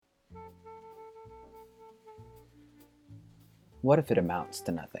What if it amounts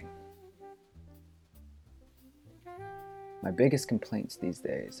to nothing? My biggest complaints these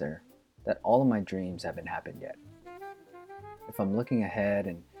days are that all of my dreams haven't happened yet. If I'm looking ahead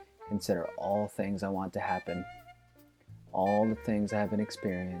and consider all things I want to happen, all the things I haven't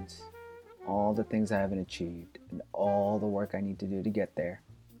experienced, all the things I haven't achieved, and all the work I need to do to get there,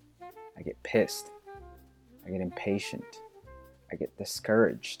 I get pissed, I get impatient, I get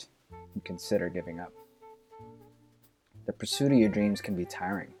discouraged, and consider giving up. The pursuit of your dreams can be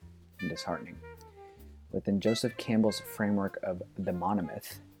tiring and disheartening. Within Joseph Campbell's framework of the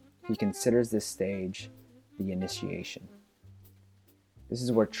monomyth, he considers this stage the initiation. This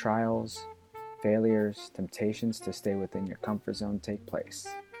is where trials, failures, temptations to stay within your comfort zone take place.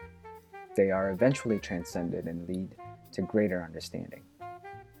 They are eventually transcended and lead to greater understanding.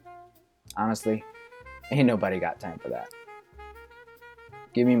 Honestly, ain't nobody got time for that.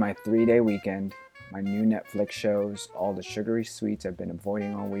 Give me my 3-day weekend, my new Netflix shows, all the sugary sweets I've been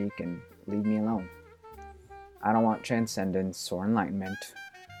avoiding all week, and leave me alone. I don't want transcendence or enlightenment.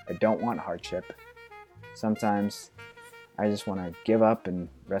 I don't want hardship. Sometimes I just want to give up and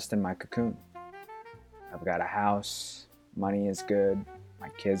rest in my cocoon. I've got a house, money is good, my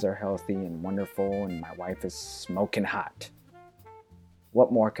kids are healthy and wonderful, and my wife is smoking hot.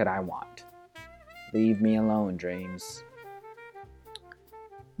 What more could I want? Leave me alone, dreams.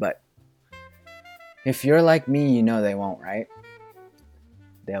 But if you're like me, you know they won't, right?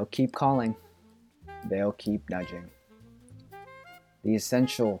 They'll keep calling. They'll keep nudging. The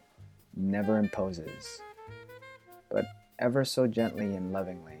essential never imposes, but ever so gently and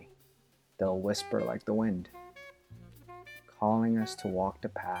lovingly, they'll whisper like the wind, calling us to walk the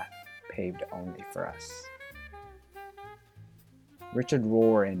path paved only for us. Richard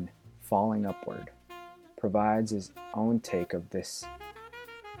Rohr in Falling Upward provides his own take of this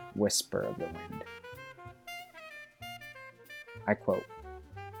whisper of the wind. I quote,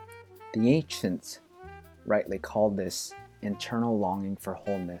 "The ancients rightly called this internal longing for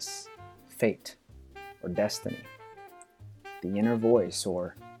wholeness, fate, or destiny, the inner voice,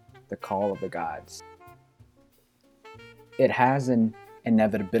 or the call of the gods. It has an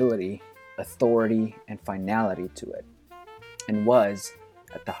inevitability, authority, and finality to it, and was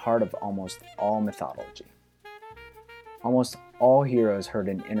at the heart of almost all mythology. Almost all heroes heard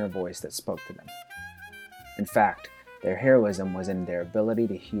an inner voice that spoke to them. In fact, their heroism was in their ability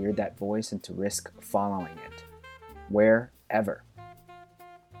to hear that voice and to risk following it, wherever."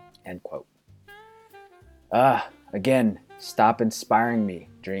 End quote. Again, stop inspiring me,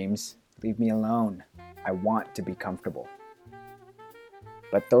 dreams. Leave me alone. I want to be comfortable.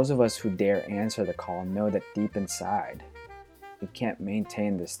 But those of us who dare answer the call know that deep inside, we can't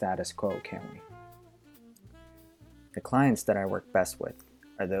maintain the status quo, can we? The clients that I work best with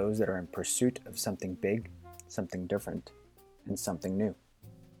are those that are in pursuit of something big, something different, and something new.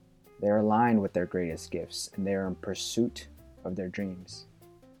 They are aligned with their greatest gifts, and they are in pursuit of their dreams.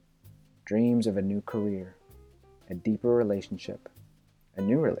 Dreams of a new career, a deeper relationship, a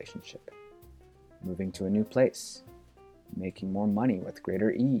new relationship, moving to a new place, making more money with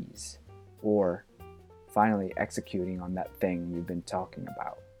greater ease, or finally executing on that thing you've been talking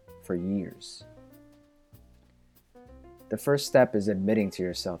about for years. The first step is admitting to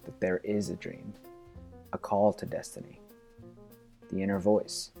yourself that there is a dream, a call to destiny, the inner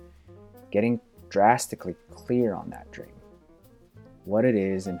voice, getting drastically clear on that dream, what it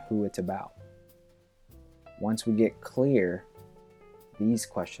is and who it's about. Once we get clear, these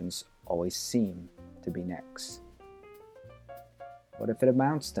questions always seem to be next. What if it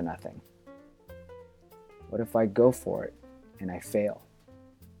amounts to nothing? What if I go for it and I fail?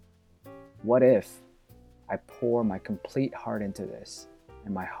 What if I pour my complete heart into this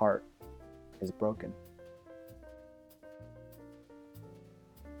and my heart is broken?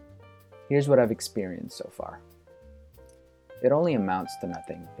 Here's what I've experienced so far. It only amounts to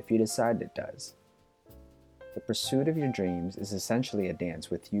nothing if you decide it does. The pursuit of your dreams is essentially a dance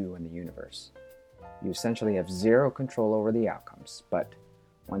with you and the universe. You essentially have zero control over the outcomes, but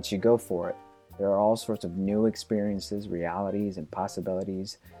once you go for it, there are all sorts of new experiences, realities, and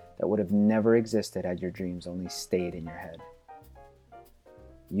possibilities that would have never existed had your dreams only stayed in your head.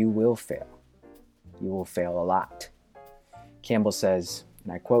 You will fail. You will fail a lot. Campbell says,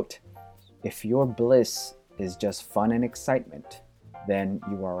 and I quote, "If your bliss is just fun and excitement, then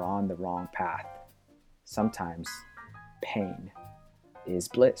you are on the wrong path. Sometimes pain is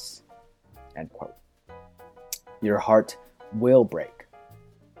bliss." End quote. Your heart will break.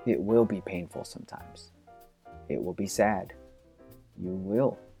 It will be painful sometimes. It will be sad. You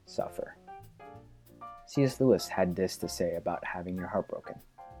will suffer. C.S. Lewis had this to say about having your heart broken.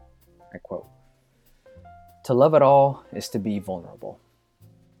 I quote, To love at all is to be vulnerable.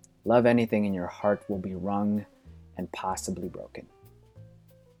 Love anything in your heart will be wrung and possibly broken.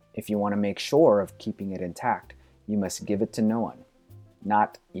 If you want to make sure of keeping it intact, you must give it to no one,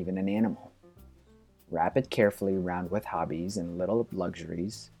 not even an animal. Wrap it carefully around with hobbies and little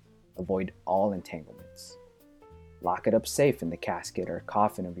luxuries. Avoid all entanglements. Lock it up safe in the casket or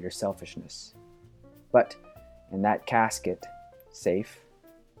coffin of your selfishness. But in that casket, safe,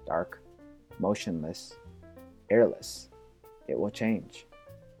 dark, motionless, airless, it will change.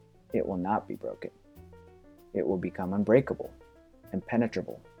 It will not be broken. It will become unbreakable,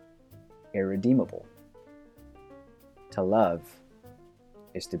 impenetrable, irredeemable. To love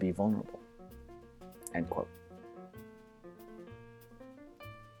is to be vulnerable. End quote.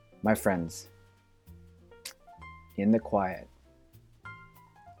 My friends, in the quiet,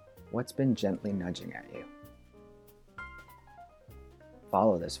 what's been gently nudging at you?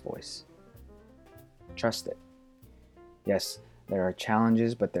 Follow this voice. Trust it. Yes, there are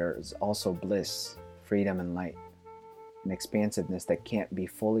challenges, but there is also bliss, freedom, and light, an expansiveness that can't be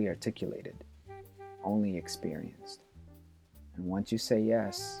fully articulated, only experienced. And once you say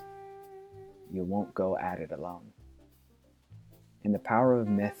yes, you won't go at it alone. In the Power of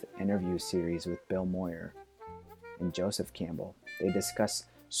Myth interview series with Bill Moyer and Joseph Campbell, they discuss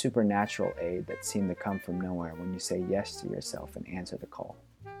supernatural aid that seem to come from nowhere when you say yes to yourself and answer the call.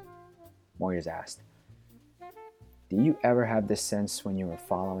 Moyer's asked, "Do you ever have this sense when you are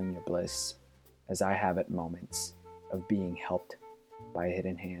following your bliss, as I have at moments, of being helped by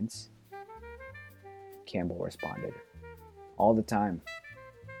hidden hands?" Campbell responded, "All the time.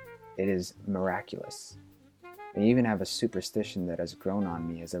 It is miraculous. I even have a superstition that has grown on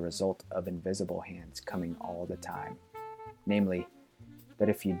me as a result of invisible hands coming all the time. Namely, that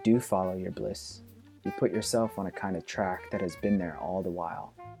if you do follow your bliss, you put yourself on a kind of track that has been there all the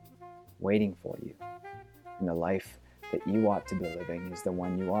while, waiting for you. And the life that you ought to be living is the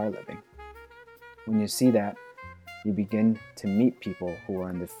one you are living. When you see that, you begin to meet people who are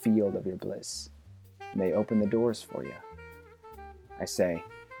in the field of your bliss. And they open the doors for you. I say,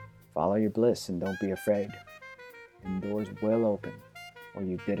 follow your bliss and don't be afraid. And doors will open where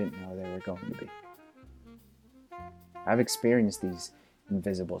you didn't know they were going to be." I've experienced these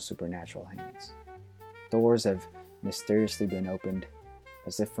invisible supernatural hands. Doors have mysteriously been opened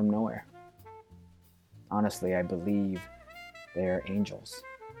as if from nowhere. Honestly, I believe they are angels,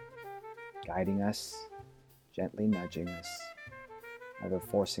 guiding us, gently nudging us, never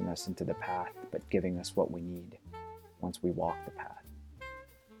forcing us into the path, but giving us what we need once we walk the path.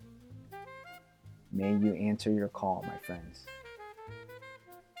 May you answer your call, my friends.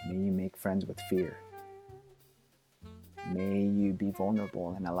 May you make friends with fear. May you be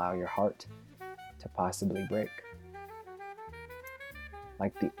vulnerable and allow your heart to possibly break.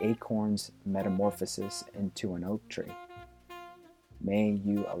 Like the acorn's metamorphosis into an oak tree, may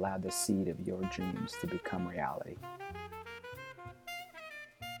you allow the seed of your dreams to become reality.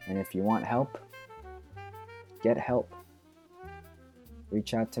 And if you want help, get help.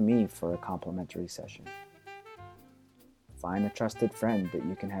 Reach out to me for a complimentary session. Find a trusted friend that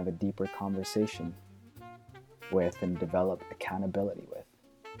you can have a deeper conversation with and develop accountability with.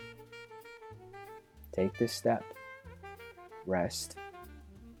 Take this step. Rest.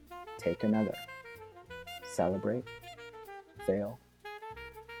 Take another. Celebrate. Fail.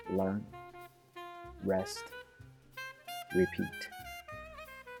 Learn. Rest. Repeat.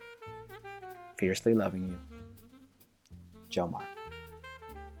 Fiercely loving you, Jomar.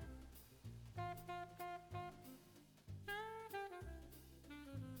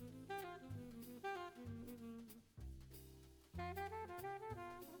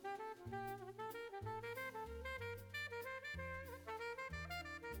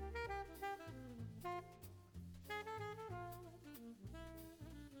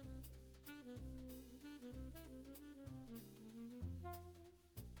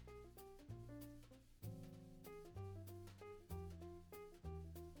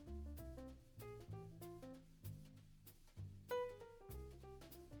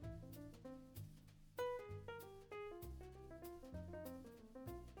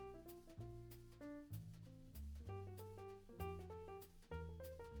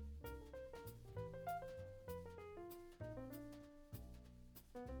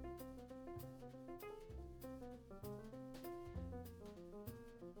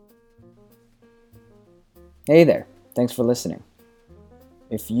 Hey there, thanks for listening.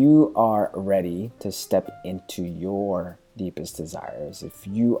 If you are ready to step into your deepest desires, if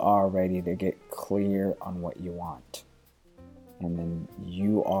you are ready to get clear on what you want, and then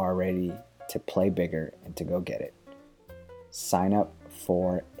you are ready to play bigger and to go get it, sign up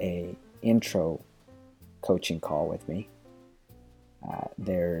for a intro coaching call with me.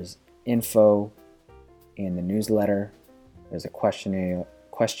 There's info in the newsletter. There's a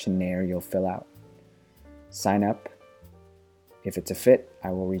questionnaire you'll fill out. Sign up. If it's a fit, I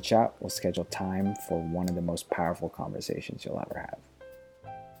will reach out. We'll schedule time for one of the most powerful conversations you'll ever have.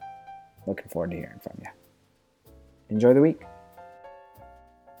 Looking forward to hearing from you. Enjoy the week.